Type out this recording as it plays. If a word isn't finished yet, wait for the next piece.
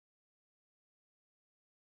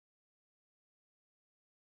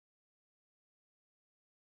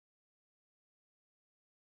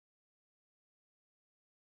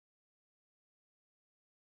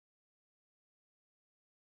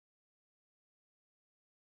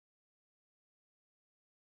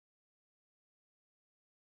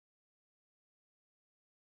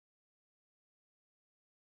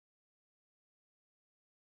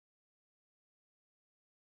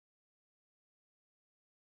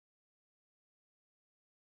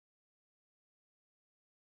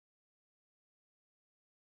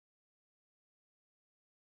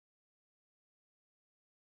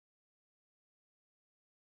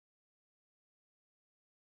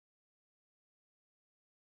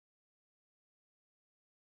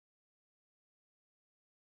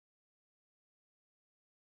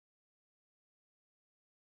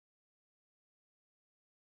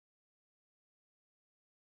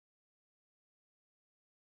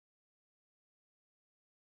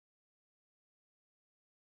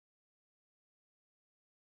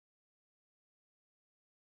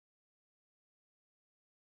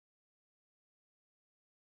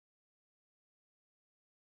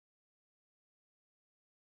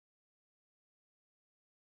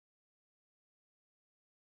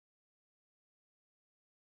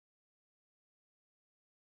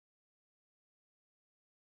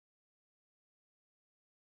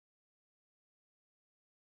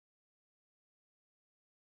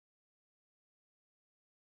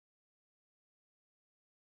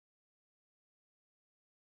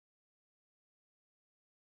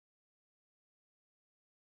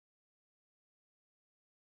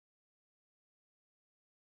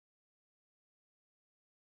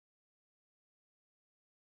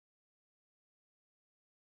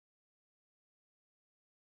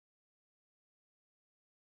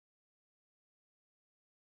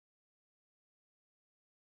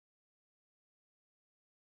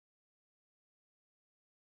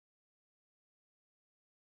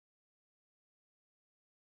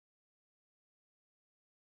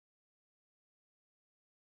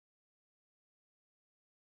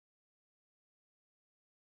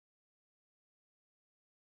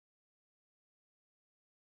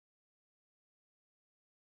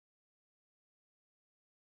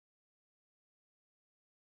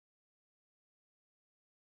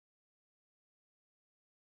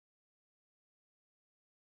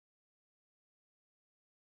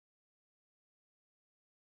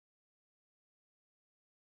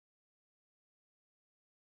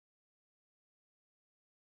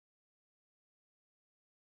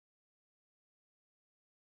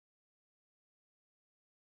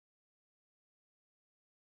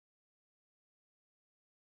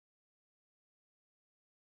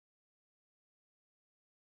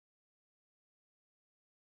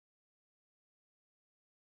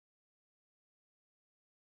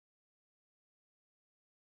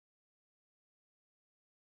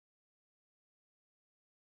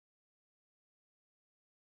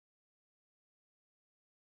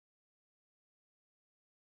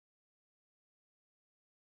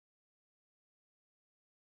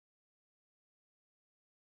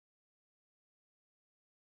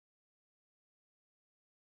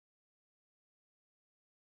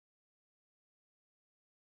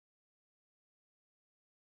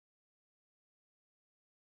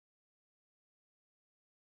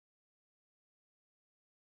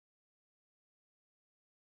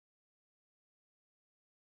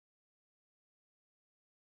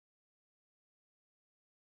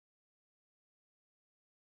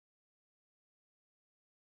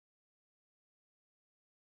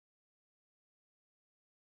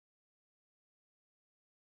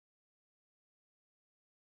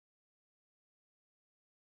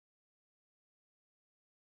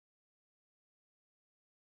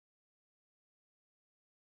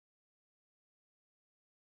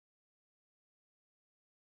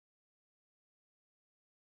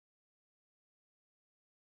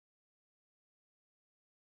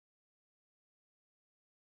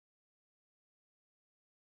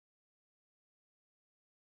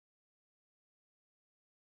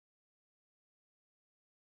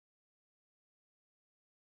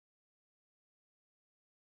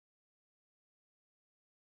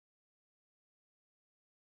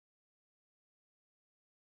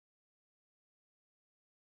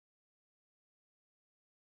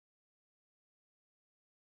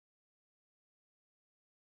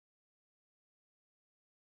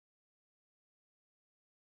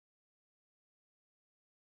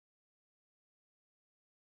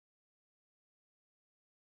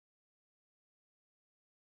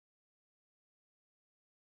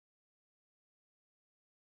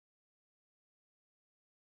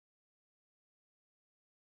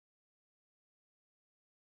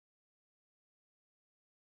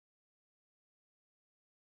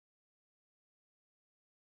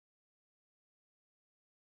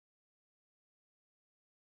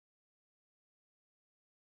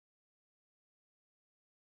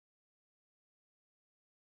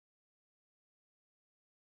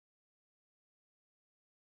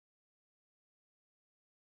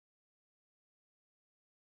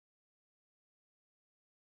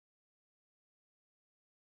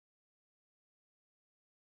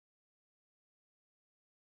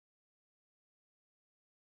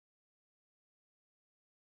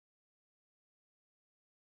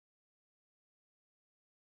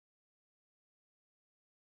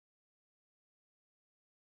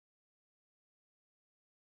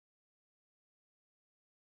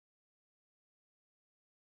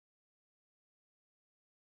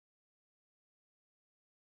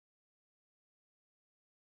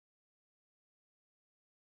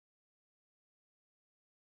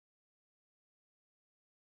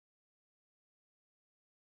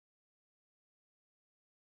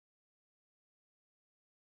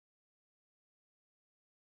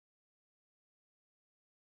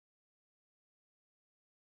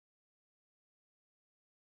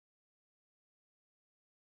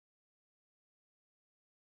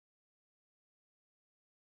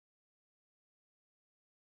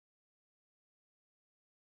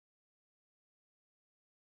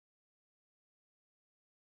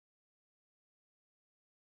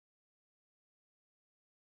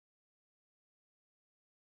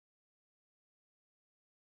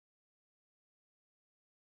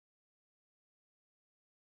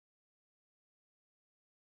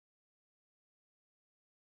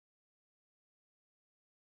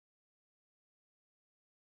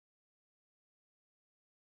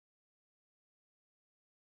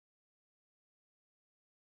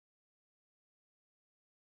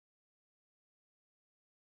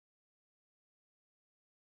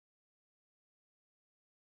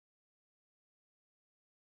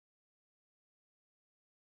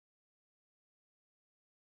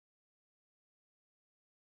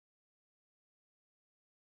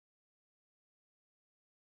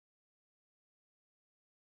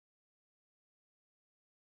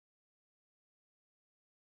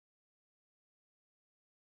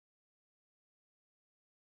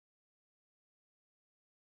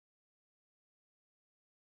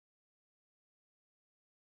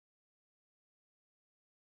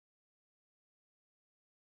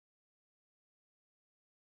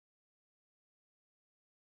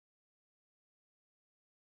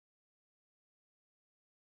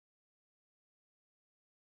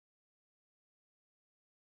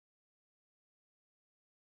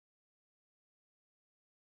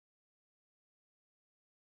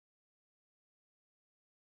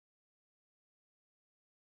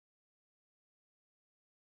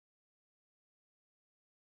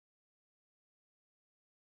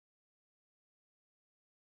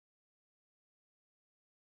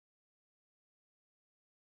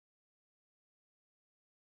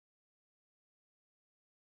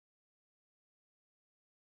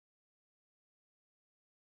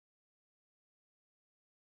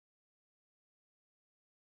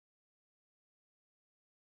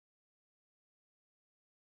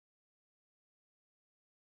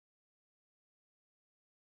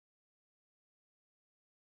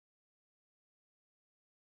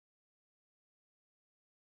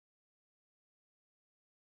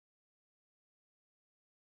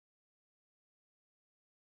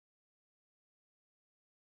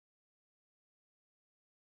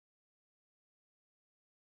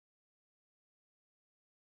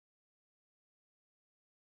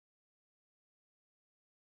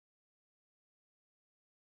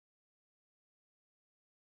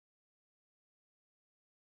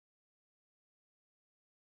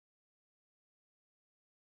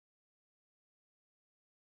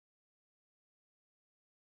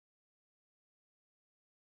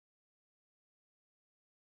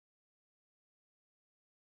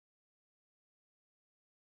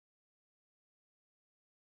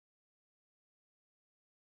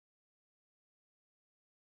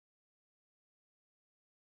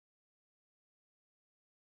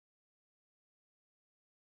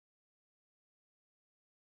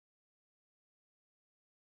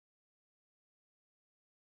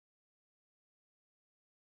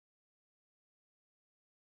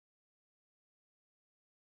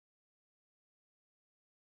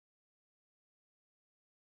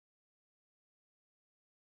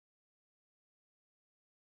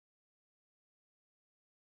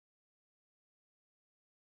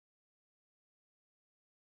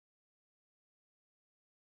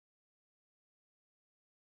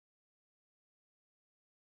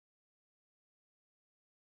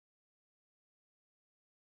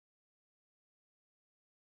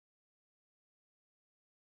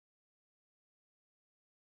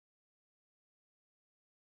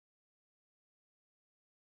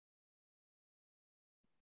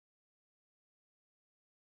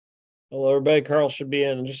Hello, everybody. Carl should be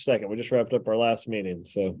in just a second. We just wrapped up our last meeting,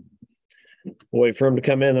 so we'll wait for him to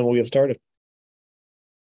come in, and we'll get started.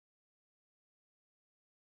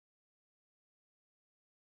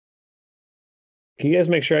 Can you guys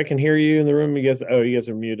make sure I can hear you in the room? You guys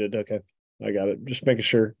are muted. Okay, I got it. Just making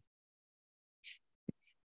sure.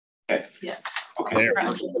 Okay. Yes. Okay.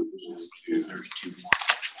 There's two more.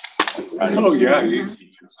 Oh yeah,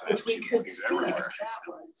 which we could see everywhere.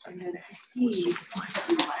 And then proceed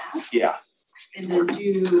yeah. And then do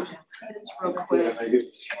this real quick.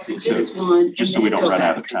 This one. Just so we don't run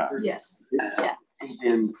out of time. Yes. Yeah.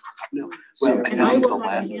 And no, well, and I will the have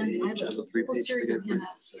last again, page of the 3-page figure.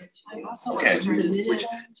 I also Okay. Which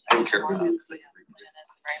I don't care about.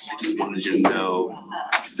 I just wanted you to know.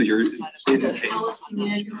 So you're it's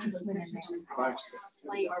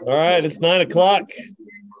All right, it's 9 o'clock.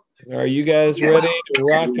 Are you guys ready to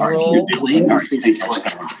rock and roll?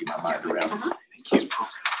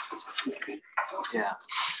 Yeah.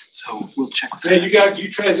 So we'll check. Man,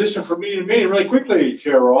 you transition from me to me really quickly,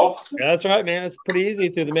 Chair Rolfe. That's right, man. It's pretty easy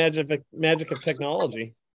through the magic of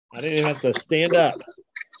technology. I didn't even have to stand up.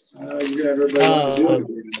 You got everybody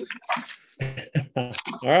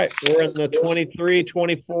all right, we're in the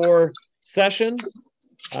 23-24 session.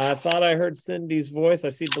 I thought I heard Cindy's voice. I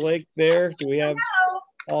see Blake there. Do we have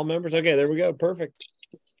all members? Okay, there we go. Perfect.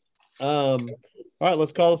 All right,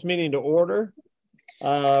 let's call this meeting to order.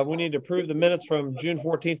 We need to approve the minutes from June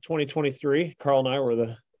 14th, 2023. Carl and I were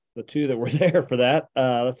the two that were there for that.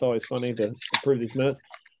 That's always funny to approve these minutes.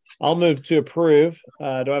 I'll move to approve. Do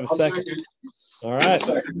I have a second? All right.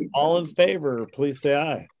 All in favor, please say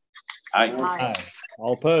aye. Aye. Aye.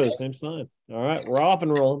 All opposed, same sign. All right, we're off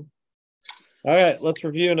and rolling. All right, let's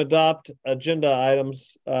review and adopt agenda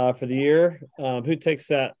items for the year. Who takes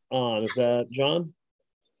that on? Is that John?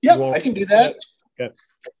 Yeah, I can do that. Okay.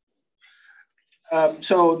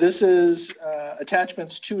 So this is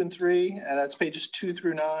attachments 2 and 3, and that's pages 2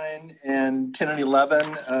 through 9 and 10 and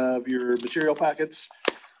 11 of your material packets.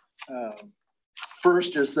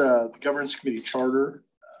 First is the governance committee charter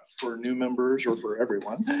for new members or for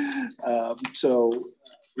everyone. So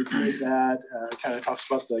we made that, kind of talks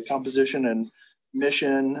about the composition and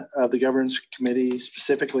mission of the governance committee,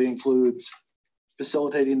 specifically includes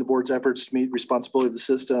facilitating the board's efforts to meet responsibility of the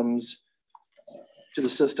systems to the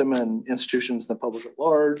system and institutions in the public at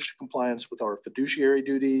large, compliance with our fiduciary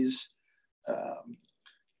duties,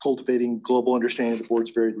 cultivating global understanding of the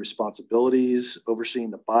board's varied responsibilities,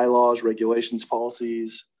 overseeing the bylaws, regulations,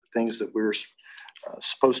 policies, things that we're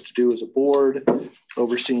supposed to do as a board,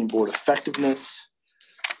 overseeing board effectiveness,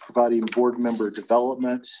 providing board member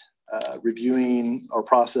development, reviewing our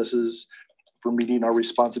processes for meeting our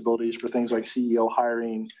responsibilities for things like CEO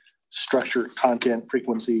hiring, structure, content,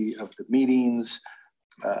 frequency of the meetings,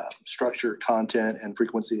 structure, content, and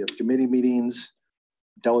frequency of committee meetings,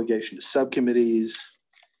 delegation to subcommittees,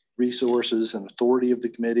 resources and authority of the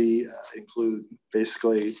committee include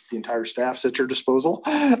basically the entire staff's at your disposal.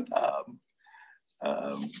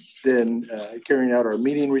 Then carrying out our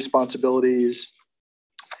meeting responsibilities,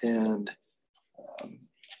 and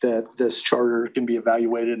that this charter can be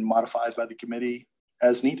evaluated and modified by the committee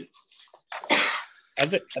as needed. I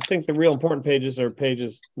think the real important pages are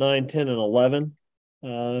pages 9, 10, and 11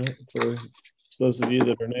 for those of you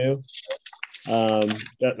that are new.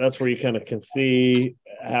 That's where you kind of can see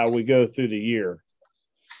how we go through the year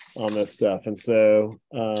on this stuff. And so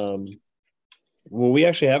will we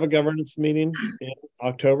actually have a governance meeting in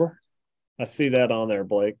October? I see that on there,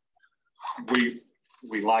 Blake. We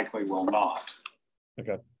likely will not.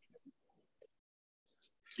 Okay.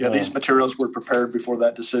 Yeah, these materials were prepared before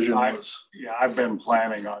that decision was. Yeah, I've been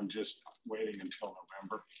planning on just waiting until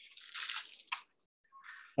November.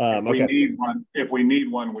 If we need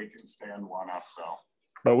one, we can stand one up though.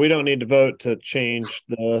 But we don't need to vote to change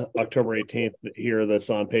the October 18th here that's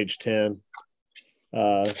on page 10.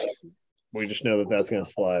 We just know that that's going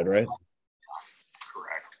to slide, right?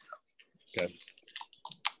 Correct. Okay.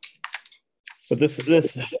 But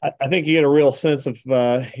this, I think you get a real sense of,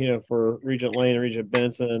 for Regent Lane and Regent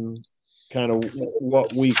Benson, kind of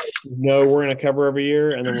what we know we're going to cover every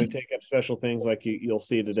year, and then we take up special things like you'll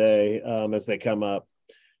see today as they come up.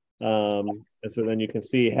 And so then you can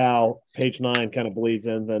see how page 9 kind of bleeds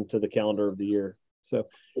in then to the calendar of the year. So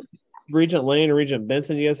Regent Lane and Regent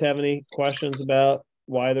Benson, you guys have any questions about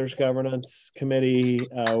why there's governance committee,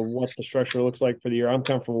 what the structure looks like for the year? I'm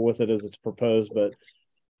comfortable with it as it's proposed, but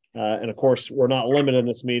and of course we're not limited in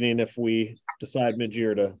this meeting. If we decide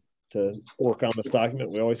mid-year to work on this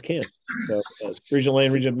document, we always can. So Regent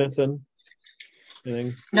Lane, Regent Benson,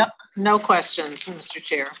 anything? No questions, Mr.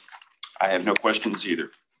 Chair. I have no questions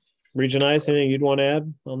either. Regent Ice, anything you'd want to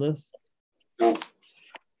add on this?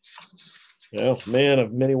 No, man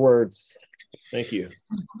of many words. Thank you.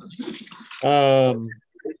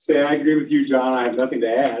 Say I agree with you, John. I have nothing to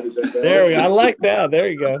add. Is that better? There we go. I like that. There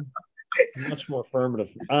you go. Much more affirmative.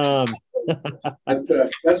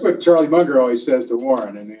 That's what Charlie Munger always says to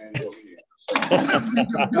Warren in the annual meeting.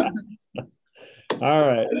 All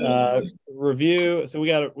right. Review. So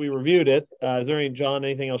we reviewed it. Is there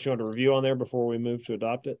anything else you want to review on there before we move to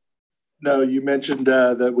adopt it? No, you mentioned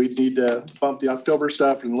that we need to bump the October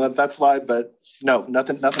stuff and let that slide, but no,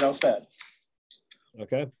 nothing else to add.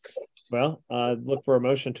 Okay. Well, look for a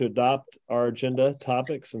motion to adopt our agenda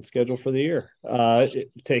topics and schedule for the year.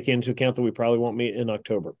 Take into account that we probably won't meet in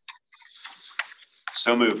October.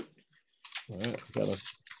 So move. All right. Got a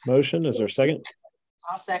motion. Is there a second?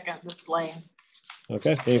 I'll second. This is Lane.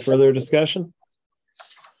 Okay. Any further discussion?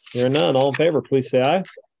 Hearing none. All in favor, please say aye.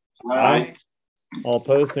 Aye. All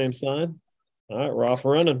opposed, same sign. All right, we're off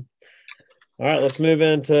and running. All right, let's move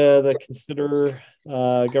into the consider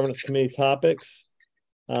governance committee topics.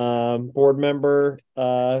 Board member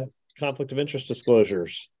conflict of interest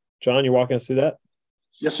disclosures. John, you're walking us through that?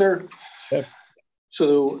 Yes, sir. Okay.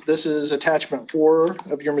 So this is attachment 4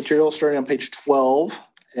 of your material starting on page 12.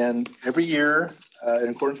 And every year, in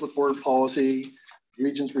accordance with board policy,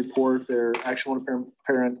 regions report their actual and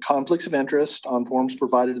apparent conflicts of interest on forms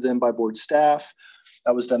provided to them by board staff.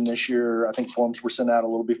 That was done this year. I think forms were sent out a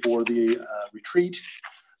little before the retreat.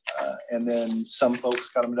 And then some folks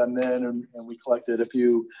got them done then, and we collected a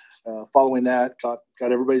few following that, got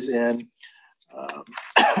everybody's in.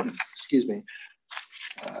 Excuse me.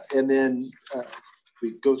 And then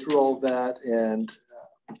we go through all of that and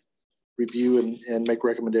review and make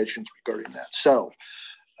recommendations regarding that. So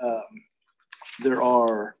there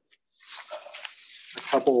are a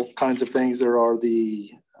couple kinds of things. There are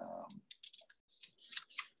the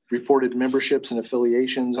reported memberships and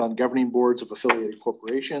affiliations on governing boards of affiliated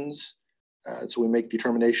corporations. So we make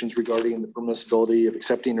determinations regarding the permissibility of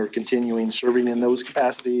accepting or continuing serving in those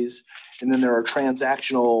capacities. And then there are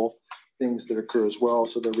transactional things that occur as well.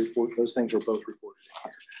 So those things are both reported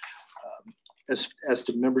in here. As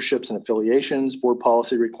to memberships and affiliations, board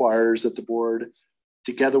policy requires that the board,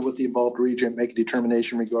 together with the involved regent, make a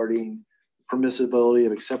determination regarding permissibility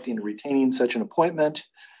of accepting or retaining such an appointment,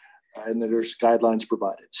 and that there's guidelines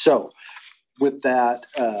provided. So with that,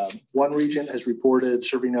 one regent has reported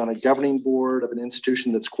serving on a governing board of an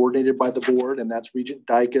institution that's coordinated by the board, and that's Regent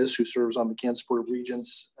Dykus, who serves on the Kansas Board of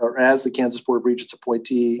Regents, or as the Kansas Board of Regents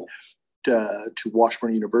appointee to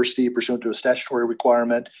Washburn University pursuant to a statutory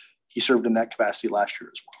requirement. He served in that capacity last year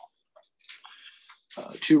as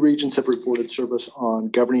well. Two regents have reported service on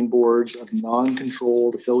governing boards of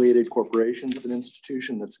non-controlled affiliated corporations of an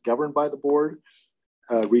institution that's governed by the board.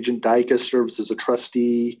 Regent Dykus serves as a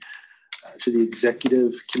trustee to the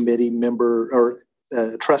executive committee member, or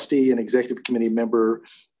trustee and executive committee member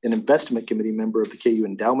and investment committee member of the KU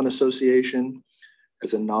Endowment Association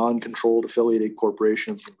as a non-controlled affiliated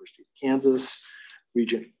corporation of the University of Kansas.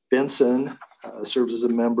 Regent Benson serves as a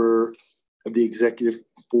member of the executive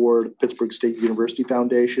board of Pittsburgh State University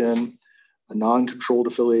Foundation, a non-controlled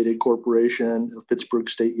affiliated corporation of Pittsburgh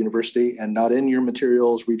State University. And not in your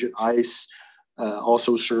materials, Regent Ice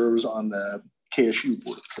also serves on the KSU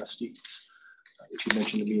Board of Trustees, which he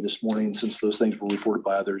mentioned to me this morning. Since those things were reported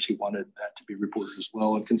by others, he wanted that to be reported as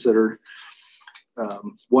well and considered.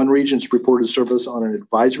 One regent's reported service on an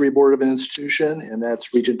advisory board of an institution, and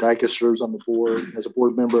that's Regent Dykus serves on the board as a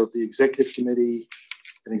board member of the executive committee,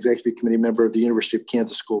 an executive committee member of the University of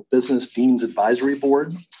Kansas School of Business Dean's Advisory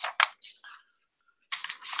Board.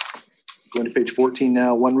 Going to page 14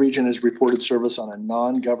 now. One regent has reported service on a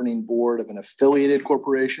non-governing board of an affiliated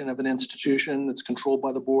corporation of an institution that's controlled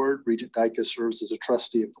by the board. Regent Dykus serves as a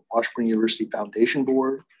trustee of the Washburn University Foundation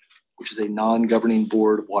Board, which is a non-governing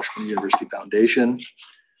board of Washburn University Foundation.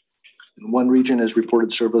 And one regent has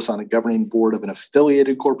reported service on a governing board of an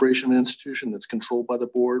affiliated corporation of an institution that's controlled by the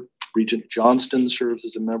board. Regent Johnston serves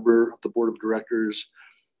as a member of the board of directors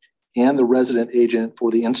and the resident agent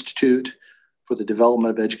for the Institute for the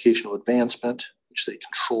Development of Educational Advancement, which is a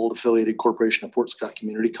controlled affiliated corporation of Fort Scott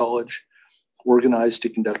Community College, organized to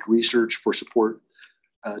conduct research for support,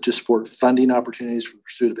 to support funding opportunities for the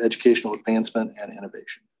pursuit of educational advancement and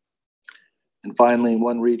innovation. And finally,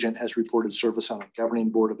 one regent has reported service on a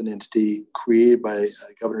governing board of an entity created by a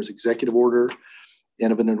governor's executive order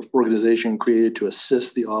and of an organization created to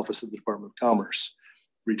assist the Office of the Department of Commerce.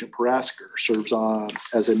 Regent Parasker serves on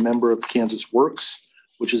as a member of Kansas Works,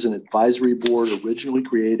 which is an advisory board originally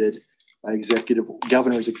created by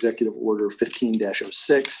Governor's Executive Order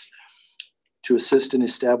 15-06 to assist in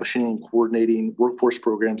establishing and coordinating workforce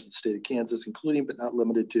programs in the state of Kansas, including but not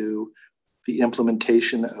limited to the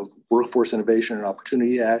implementation of Workforce Innovation and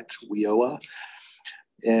Opportunity Act, WIOA,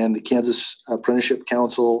 and the Kansas Apprenticeship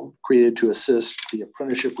Council, created to assist the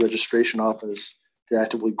Apprenticeship Registration Office to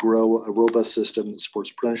actively grow a robust system that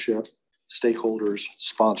supports apprenticeship, stakeholders,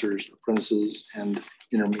 sponsors, apprentices, and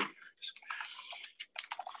intermediaries.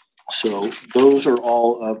 So those are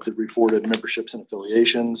all of the reported memberships and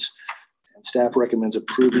affiliations. And staff recommends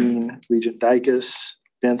approving Regent Dicus,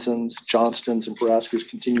 Benson's, Johnston's, and Paraska's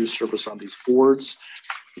continued service on these boards.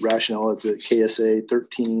 The rationale is that KSA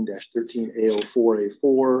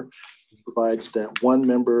 13-13A04A4 provides that one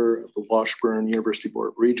member of the Washburn University Board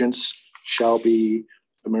of Regents shall be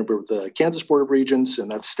a member of the Kansas Board of Regents, and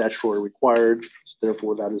that's statutory required. So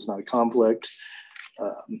therefore, that is not a conflict.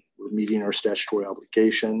 We're meeting our statutory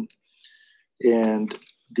obligation. And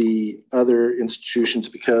the other institutions,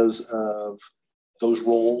 because of those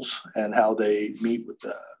roles and how they meet with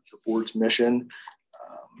the board's mission,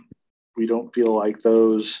 we don't feel like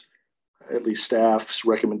those, at least staff's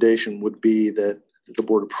recommendation would be that the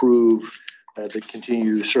board approve the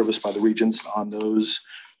continued service by the regents on those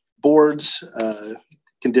boards,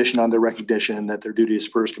 conditioned on their recognition that their duty is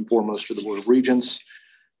first and foremost to the Board of Regents.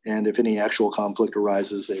 And if any actual conflict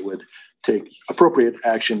arises, they would take appropriate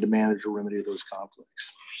action to manage or remedy those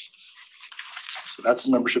conflicts. So that's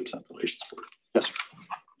the memberships and affiliations board. Yes, sir.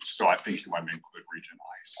 So I think you want to include Region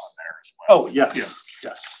ICE on there as well. Oh, yes, Yeah.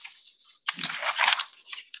 yes.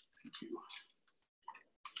 Thank you.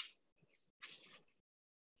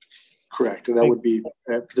 Correct. That would be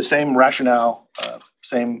the same rationale,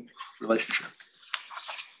 same relationship.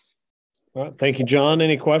 All right. Thank you, John.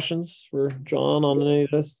 Any questions for John on any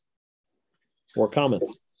of this or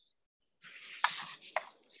comments?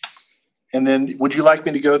 And then would you like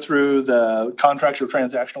me to go through the contracts or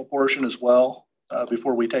transactional portion as well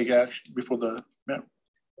before we take action, before the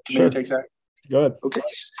committee takes action? Go ahead. Okay.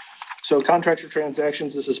 So contracts or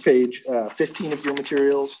transactions, this is page 15 of your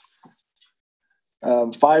materials.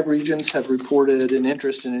 5 regions have reported an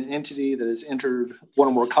interest in an entity that has entered one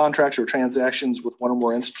or more contracts or transactions with one or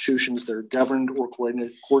more institutions that are governed or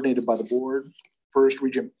coordinated by the board. First,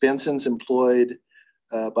 Regent Benson's employed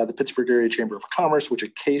by the Pittsburgh Area Chamber of Commerce, which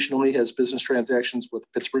occasionally has business transactions with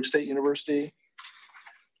Pittsburgh State University.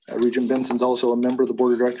 Regent Benson's also a member of the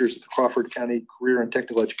board of directors of the Crawford County Career and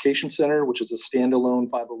Technical Education Center, which is a standalone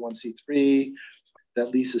 501c3 that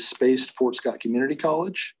leases space to Fort Scott Community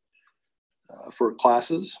College for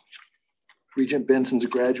classes. Regent Benson's a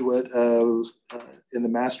graduate of in the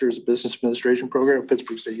Master's of Business Administration program at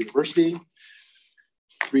Pittsburgh State University.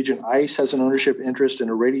 Regent ICE has an ownership interest in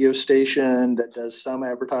a radio station that does some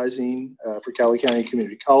advertising for Cali County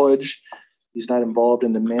Community College. He's not involved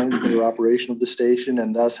in the management or operation of the station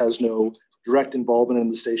and thus has no direct involvement in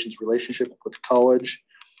the station's relationship with the college.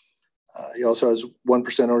 He also has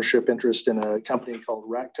 1% ownership interest in a company called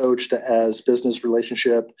Rat Coach that has business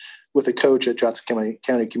relationship with a coach at Johnson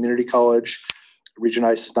County Community College. Regent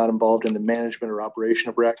ICE is not involved in the management or operation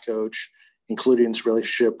of Rat Coach, including its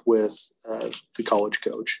relationship with the college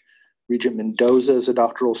coach. Regent Mendoza is a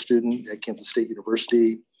doctoral student at Kansas State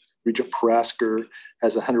University. Regent Parasker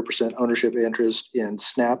has 100% ownership interest in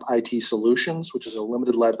Snap IT Solutions, which is a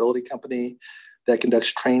limited liability company that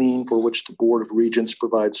conducts training for which the Board of Regents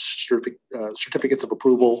provides certificates of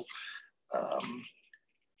approval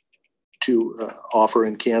to offer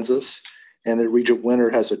in Kansas. And then Regent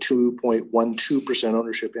Winter has a 2.12%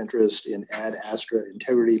 ownership interest in Ad Astra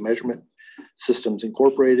Integrity Measurement Systems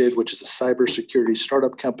Incorporated, which is a cybersecurity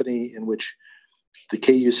startup company in which the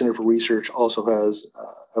KU Center for Research also has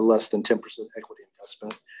a less than 10% equity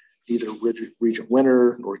investment. Neither Regent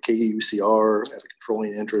Winter nor KUCR have a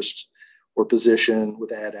controlling interest or position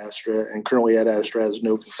with Ad Astra, and currently Ad Astra has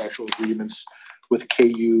no contractual agreements with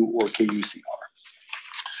KU or KUCR.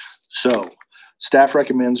 So staff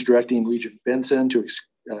recommends directing Regent Benson to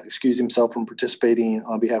excuse himself from participating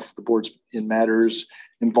on behalf of the boards in matters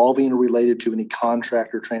involving or related to any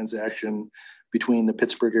contract or transaction between the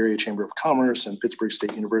Pittsburgh Area Chamber of Commerce and Pittsburgh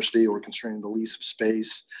State University or concerning the lease of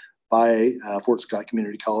space by Fort Scott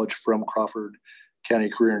Community College from Crawford County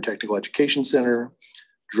Career and Technical Education Center,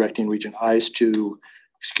 directing Regent ICE to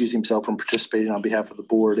excuse himself from participating on behalf of the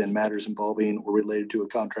board in matters involving or related to a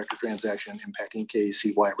contract or transaction impacting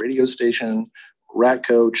KCY radio station, Rat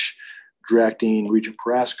Coach, directing Regent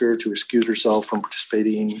Parasker to excuse herself from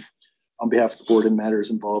participating on behalf of the board in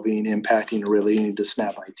matters involving, impacting, or relating to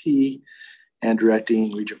Snap IT, and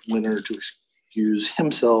directing Regent Winter to excuse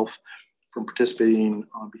himself from participating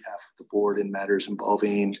on behalf of the board in matters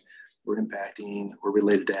involving or impacting or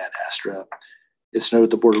related to Ad Astra It's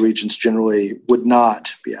noted the Board of Regents generally would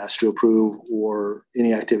not be asked to approve or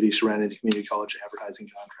any activities surrounding the community college advertising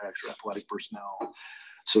contracts or athletic personnel.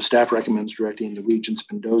 So staff recommends directing the Regents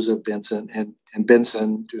Mendoza, Benson, and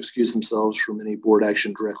Benson to excuse themselves from any board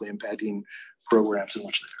action directly impacting programs in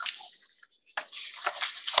which they are.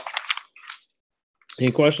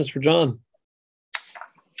 Any questions for John?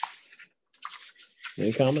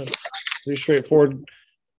 Any comments? Pretty straightforward.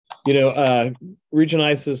 You know, Region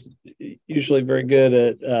ICE is usually very good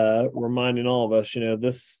at reminding all of us, you know,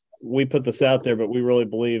 we put this out there, but we really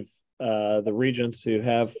believe the regents who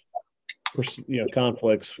have, you know,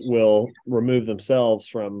 conflicts will remove themselves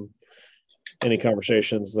from any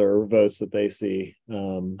conversations or votes that they see.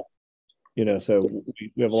 You know, so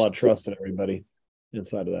we have a lot of trust in everybody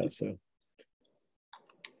inside of that. So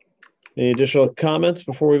any additional comments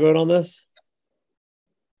before we vote on this?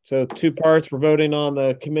 So 2 parts, we're voting on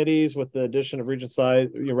the committees with the addition of Regent Size,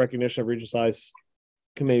 recognition of Regent Size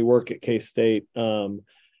committee work at K-State. And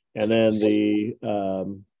then the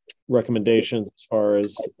recommendations as far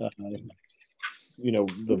as, you know,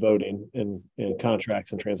 the voting and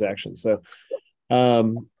contracts and transactions. So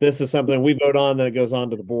this is something we vote on, then it goes on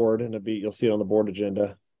to the board, and you'll see it on the board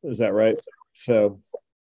agenda. Is that right? So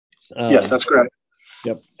Yes, that's correct.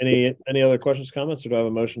 Yep. Any other questions, comments, or do I have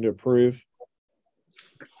a motion to approve?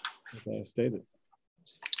 As I stated.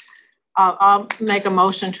 I'll make a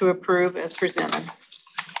motion to approve as presented.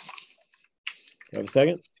 Have a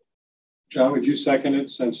second? John, would you second it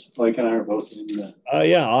since Blake and I are both in the...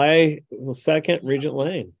 Yeah, I will second Regent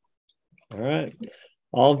Lane. All right.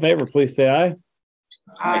 All in favor, please say aye.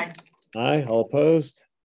 Aye. Aye. All opposed?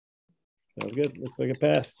 Sounds good. Looks like it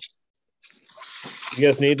passed. You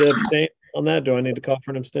guys need to abstain on that? Do I need to call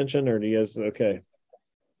for an abstention, or do you guys okay?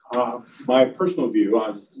 My personal view,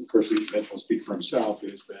 of course, each will speak for himself,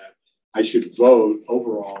 is that I should vote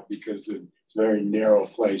overall because it's a very narrow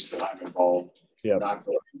place that I'm involved. Yeah. Not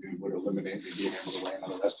voting would eliminate me being able to weigh in on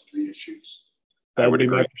the rest of the issues. That would be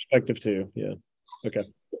my perspective too. Yeah. Okay.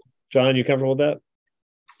 John, you comfortable with that?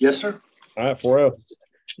 Yes, sir. All right, 4-0.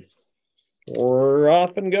 We're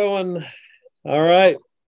off and going. All right.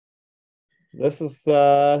 This is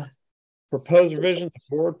proposed revisions to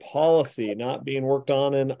board policy not being worked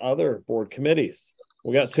on in other board committees.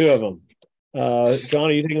 We got 2 of them. John,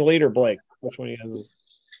 are you taking the lead or Blake? Which one of you guys?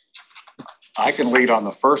 I can lead on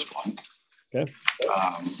the first one. Okay.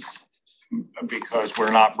 Because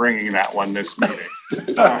we're not bringing that one this meeting.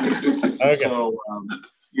 Okay. So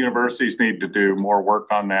universities need to do more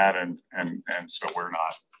work on that, and so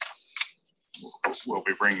we'll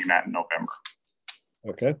be bringing that in November.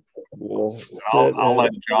 Okay. I'll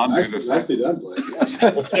let John do this. Nicely done, Blake.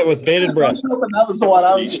 We'll sit with bated breath. That was the one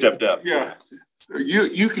I was. You stepped up. Yeah. So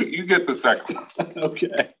you get the second one.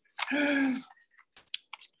 Okay.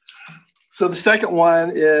 So the second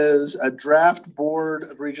one is a draft Board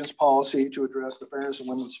of Regents policy to address the Fairness in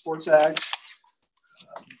Women's Sports Act.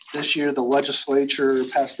 This year, the legislature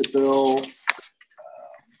passed a bill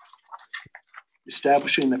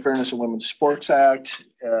establishing the Fairness in Women's Sports Act.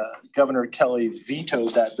 Governor Kelly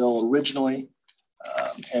vetoed that bill originally,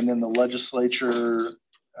 and then the legislature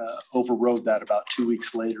overrode that about 2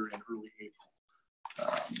 weeks later in early April.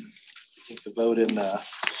 I think the vote in the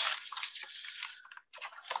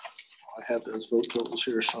I have those vote totals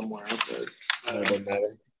here somewhere, but doesn't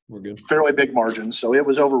matter. We're good. Fairly big margins, so it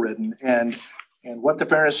was overridden. And what the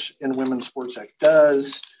Fairness in Women's Sports Act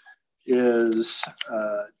does is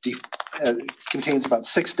contains about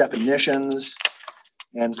 6 definitions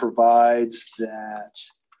and provides that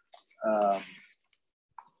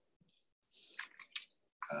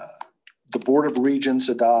the Board of Regents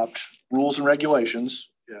adopt rules and regulations.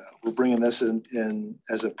 We're bringing this in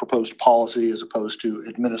as a proposed policy as opposed to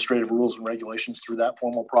administrative rules and regulations through that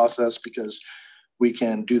formal process, because we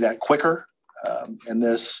can do that quicker. And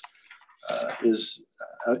this is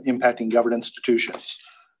impacting government institutions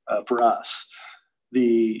for us.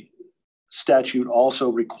 The statute also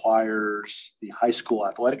requires the High School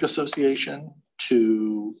Athletic Association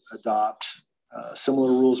to adopt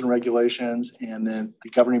similar rules and regulations, and then the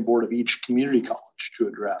governing board of each community college to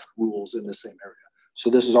draft rules in the same area. So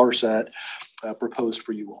this is our set proposed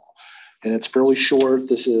for you all. And it's fairly short.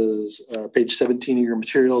 This is page 17 of your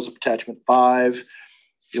materials, attachment 5.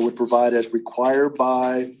 It would provide as required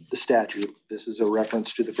by the statute. This is a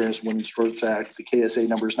reference to the Fairness in Women's Sports Act. The KSA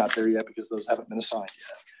number is not there yet because those haven't been assigned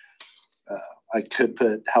yet. I could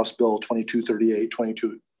put House Bill 2238,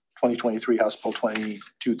 2023 House Bill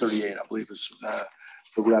 2238, I believe is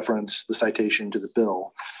the reference, the citation to the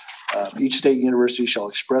bill. Each state university shall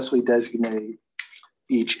expressly designate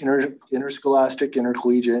Each interscholastic,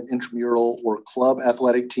 intercollegiate, intramural, or club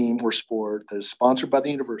athletic team or sport that is sponsored by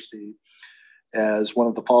the university as one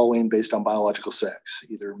of the following based on biological sex,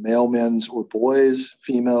 either male, men's, or boys,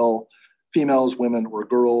 females, women, or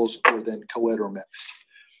girls, or then co-ed or mixed.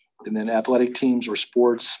 And then athletic teams or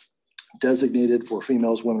sports designated for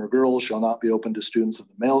females, women, or girls shall not be open to students of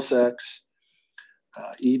the male sex.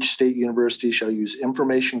 Each state university shall use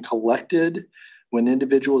information collected when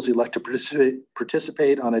individuals elect to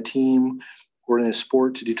participate on a team or in a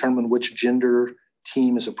sport to determine which gender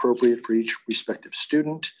team is appropriate for each respective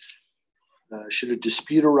student. Should a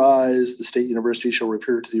dispute arise, the state university shall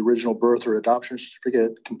refer to the original birth or adoption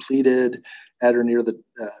certificate completed at or near the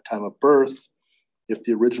time of birth. If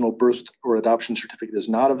the original birth or adoption certificate is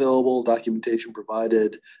not available, documentation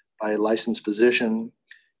provided by a licensed physician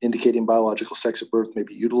indicating biological sex at birth may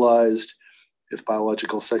be utilized. If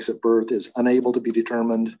biological sex at birth is unable to be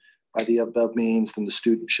determined by the above means, then the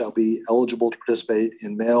student shall be eligible to participate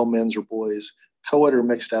in male, men's, or boys, co-ed or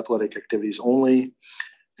mixed athletic activities only,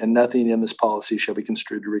 and nothing in this policy shall be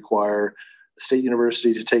construed to require the state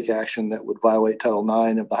university to take action that would violate Title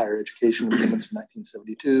IX of the Higher Education Amendments of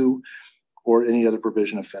 1972 or any other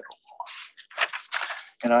provision of federal law.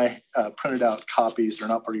 And I printed out copies, they're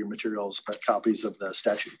not part of your materials, but copies of the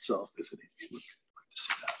statute itself, if any of you would like to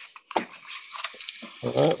see that.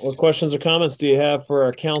 All right, what questions or comments do you have for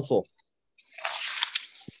our council?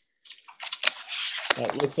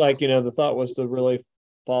 It looks like, the thought was to really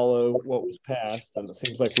follow what was passed, and it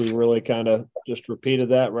seems like we really kind of just repeated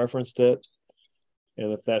that, referenced it.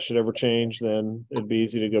 And if that should ever change, then it'd be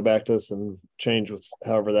easy to go back to this and change with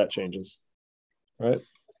however that changes. Right?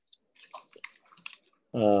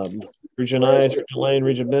 Region I, Region Lane,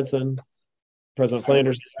 Region Benson, President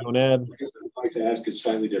Flanders, going to add. I guess I'd like to ask it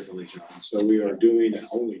slightly differently, John. So we are doing and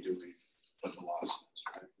only doing what the law says,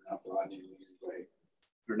 right? We're not broadening it in any way.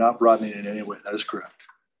 You're not broadening it in any way. That is correct.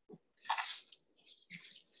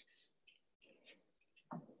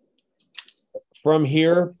 From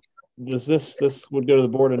here, does this would go to the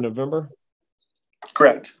board in November?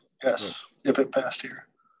 Correct. Yes, if it passed here.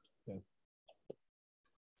 Okay.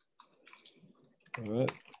 All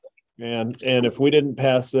right. And if we didn't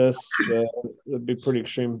pass this, it'd be pretty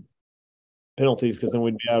extreme penalties, because then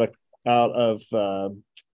we'd be out of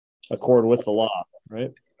accord with the law,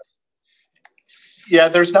 right? Yeah,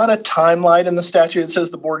 there's not a timeline in the statute. It says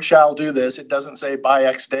the board shall do this. It doesn't say by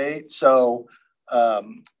X date. So,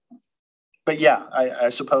 but yeah, I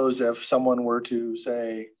suppose if someone were to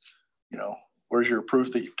say, where's your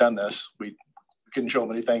proof that you've done this? We couldn't show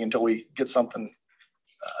them anything until we get something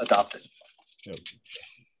adopted. Yep.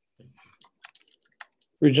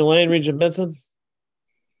 Region Lane, Region Benson.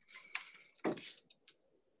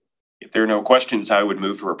 If there are no questions, I would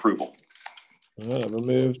move for approval. All right, I'm going to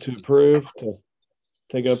move to approve to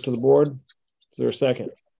take it up to the board. Is there a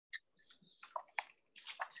second?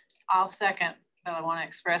 I'll second, but I want to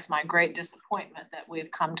express my great disappointment that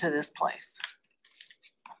we've come to this place.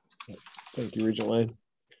 Thank you, Region Lane.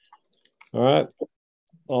 All right.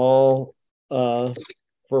 All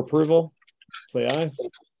for approval, say aye.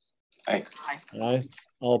 Aye. Aye.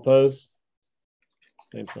 All opposed?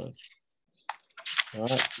 Same sign. All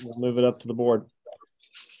right, we'll move it up to the board.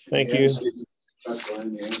 Thank you. That's why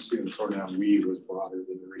the amnesty and sorting out weed was broader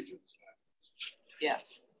than the regions.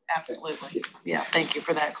 Yes, absolutely. Yeah, thank you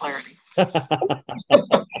for that clarity.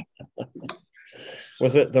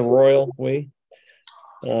 Was it the royal we?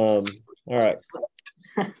 All right.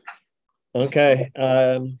 Okay.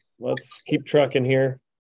 Let's keep trucking here.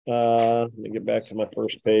 Let me get back to my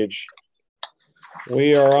first page.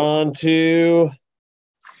 We are on to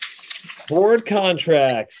board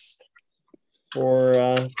contracts for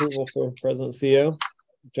approval for President CEO.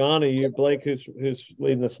 John, are you Blake? Who's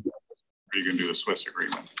leading this? Are you going to do a Swiss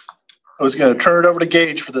agreement? I was going to turn it over to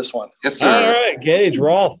Gage for this one. Yes, sir. All right, Gage,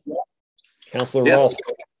 Rolfe. Councilor Yes.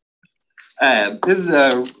 Rolfe. This is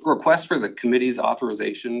a request for the committee's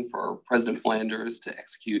authorization for President Flanders to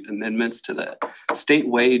execute amendments to the state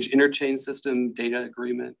wage interchange system data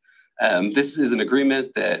agreement. This is an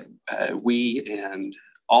agreement that we and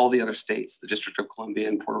all the other states, the District of Columbia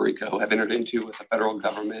and Puerto Rico, have entered into with the federal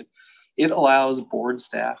government. It allows board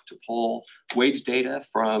staff to pull wage data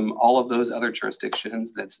from all of those other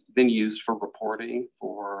jurisdictions that's been used for reporting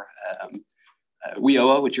for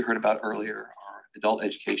WIOA, which you heard about earlier, our Adult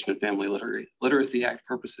Education and Family Literacy Act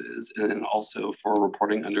purposes, and then also for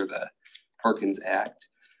reporting under the Perkins Act.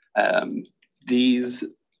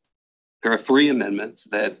 There are 3 amendments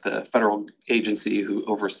that the federal agency who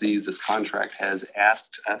oversees this contract has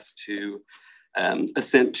asked us to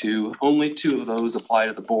assent to. Only 2 of those apply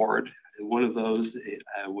to the board. And one of those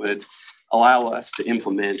would allow us to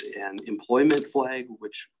implement an employment flag,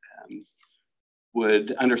 which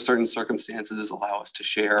would, under certain circumstances, allow us to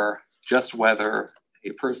share just whether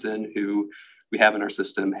a person who we have in our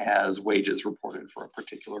system has wages reported for a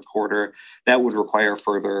particular quarter. That would require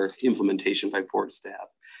further implementation by board staff.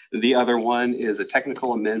 The other one is a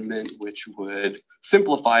technical amendment, which would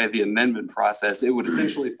simplify the amendment process. It would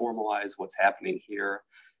essentially formalize what's happening here.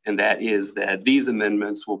 And that is that these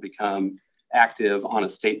amendments will become active on a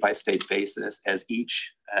state-by-state basis as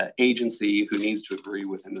each agency who needs to agree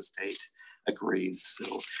within the state agrees.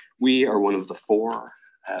 So we are one of the 4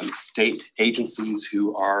 state agencies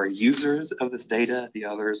who are users of this data. The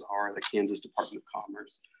others are the Kansas Department of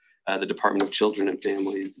Commerce, the Department of Children and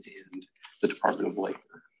Families, and the Department of Labor.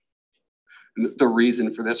 The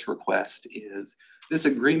reason for this request is this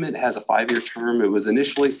agreement has a 5-year term. It was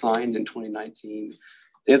initially signed in 2019.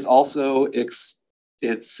 It's also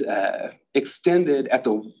extended at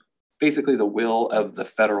basically the will of the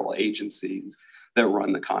federal agencies that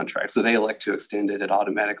run the contract. So they elect to extend it, it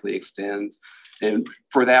automatically extends. And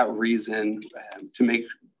for that reason, to make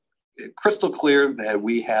it crystal clear that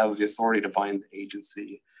we have the authority to bind the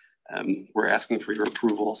agency, we're asking for your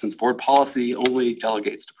approval, since board policy only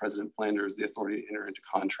delegates to President Flanders the authority to enter into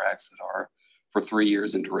contracts that are for 3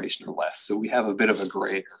 years in duration or less. So we have a bit of a gray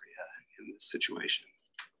area in this situation.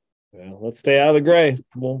 Well, let's stay out of the gray.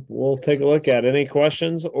 We'll take a look at it. Any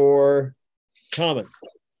questions or comments?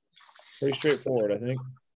 Pretty straightforward, I think.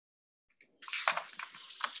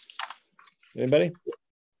 Anybody?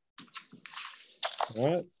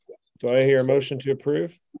 All right. Do I hear a motion to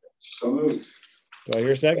approve? So moved. Do I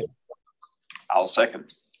hear a second? I'll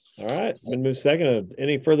second. All right. Been moved seconded.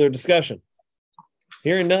 Any further discussion?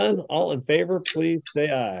 Hearing none, all in favor, please say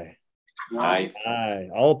aye. Aye. Aye.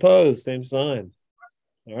 All opposed, same sign.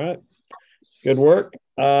 All right. Good work.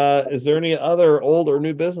 Is there any other old or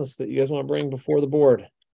new business that you guys want to bring before the board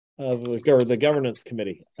or the governance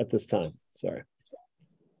committee at this time? Sorry.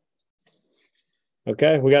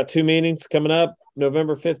 Okay, we got 2 meetings coming up,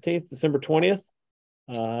 November 15th, December 20th.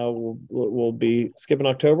 We'll be skipping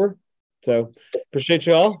October. So appreciate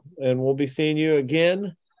you all, and we'll be seeing you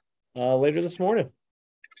again later this morning.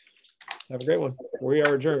 Have a great one. We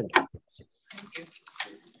are adjourned. Thank you.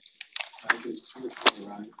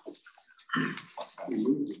 We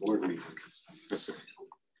moved the board meeting.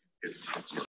 It's